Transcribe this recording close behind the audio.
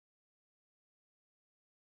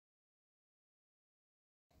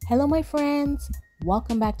Hello my friends,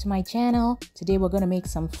 welcome back to my channel. Today we're going to make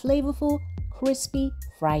some flavorful, crispy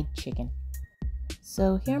fried chicken.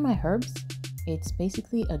 So here are my herbs. It's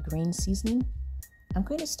basically a green seasoning. I'm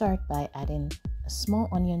going to start by adding a small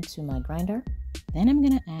onion to my grinder. Then I'm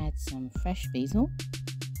going to add some fresh basil,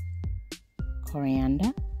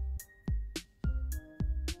 coriander,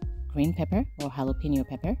 green pepper or jalapeno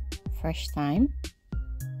pepper, fresh thyme,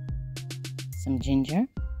 some ginger,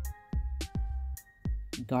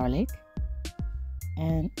 garlic,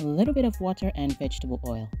 and a little bit of water and vegetable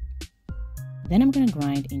oil. Then I'm going to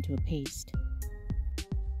grind into a paste.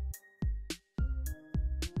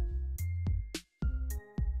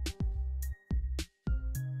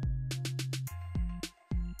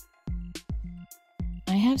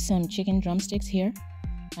 I have some chicken drumsticks here.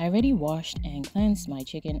 I already washed and cleansed my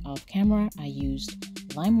chicken off camera. I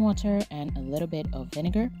used lime water and a little bit of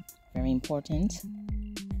vinegar, very important.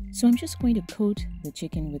 So I'm just going to coat the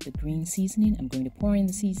chicken with the green seasoning. I'm going to pour in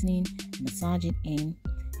the seasoning, massage it in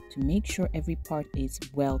to make sure every part is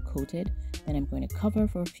well coated. Then I'm going to cover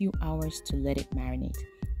for a few hours to let it marinate.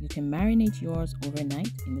 You can marinate yours overnight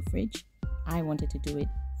in the fridge. I wanted to do it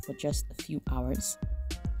for just a few hours.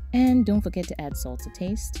 And don't forget to add salt to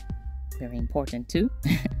taste. Very important too.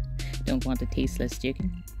 Don't want a tasteless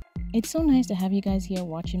chicken. It's so nice to have you guys here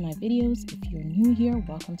watching my videos. If you're new here,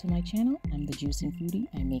 welcome to my channel. I'm the Juicing Foodie.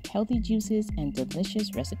 I make healthy juices and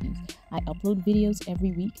delicious recipes. I upload videos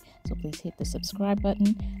every week, so please hit the subscribe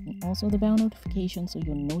button and also the bell notification so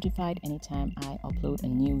you're notified anytime I upload a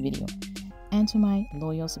new video. And to my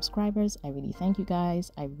loyal subscribers, I really thank you guys.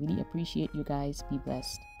 I really appreciate you guys. Be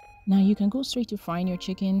blessed. Now you can go straight to frying your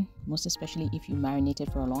chicken, most especially if you marinate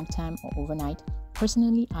it for a long time or overnight.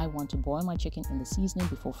 Personally, I want to boil my chicken in the seasoning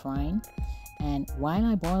before frying. And while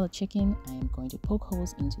I boil the chicken, I am going to poke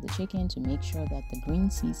holes into the chicken to make sure that the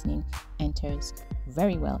green seasoning enters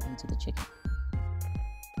very well into the chicken.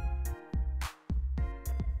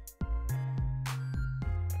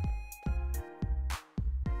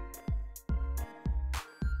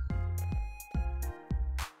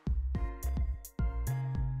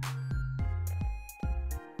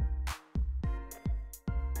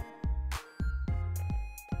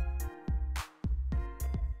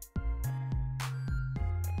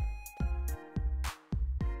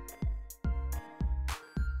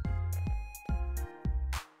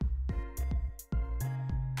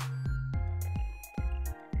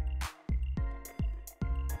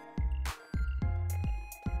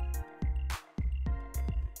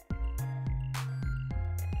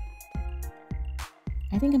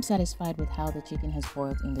 I think I'm satisfied with how the chicken has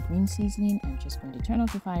boiled in the green seasoning. I'm just going to turn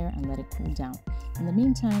off the fire and let it cool down. In the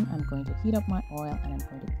meantime, I'm going to heat up my oil and I'm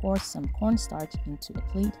going to pour some cornstarch into a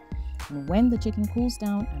plate. And when the chicken cools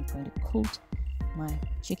down, I'm going to coat my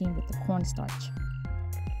chicken with the cornstarch.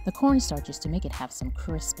 The cornstarch is to make it have some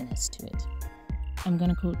crispiness to it. I'm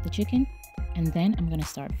going to coat the chicken and then I'm going to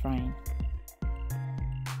start frying.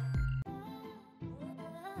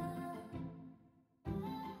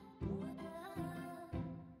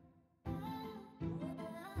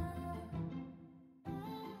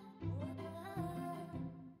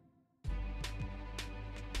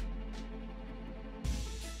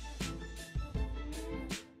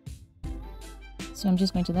 So I'm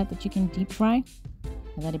just going to let the chicken deep fry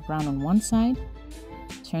and let it brown on one side,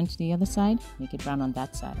 turn to the other side, make it brown on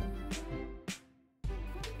that side.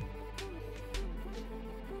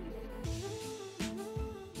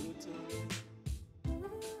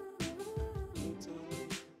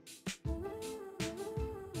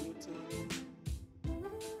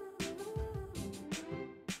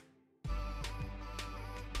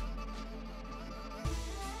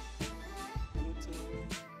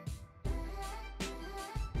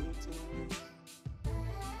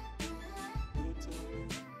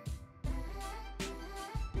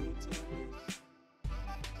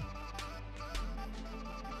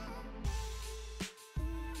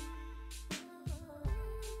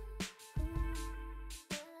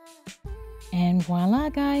 And voila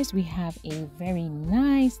guys, we have a very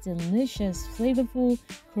nice, delicious, flavorful,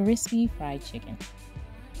 crispy fried chicken.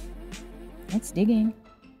 Let's dig in.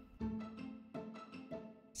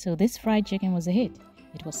 So this fried chicken was a hit.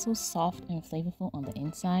 It was so soft and flavorful on the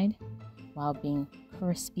inside while being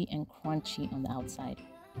crispy and crunchy on the outside.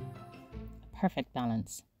 A perfect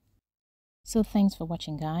balance. So thanks for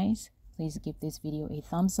watching guys. Please give this video a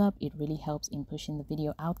thumbs up. It really helps in pushing the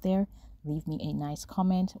video out there. Leave me a nice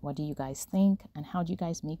comment. What do you guys think? And how do you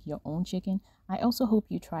guys make your own chicken? I also hope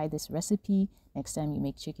you try this recipe next time you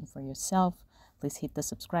make chicken for yourself. Please hit the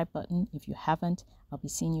subscribe button if you haven't. I'll be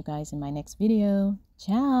seeing you guys in my next video.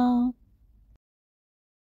 Ciao!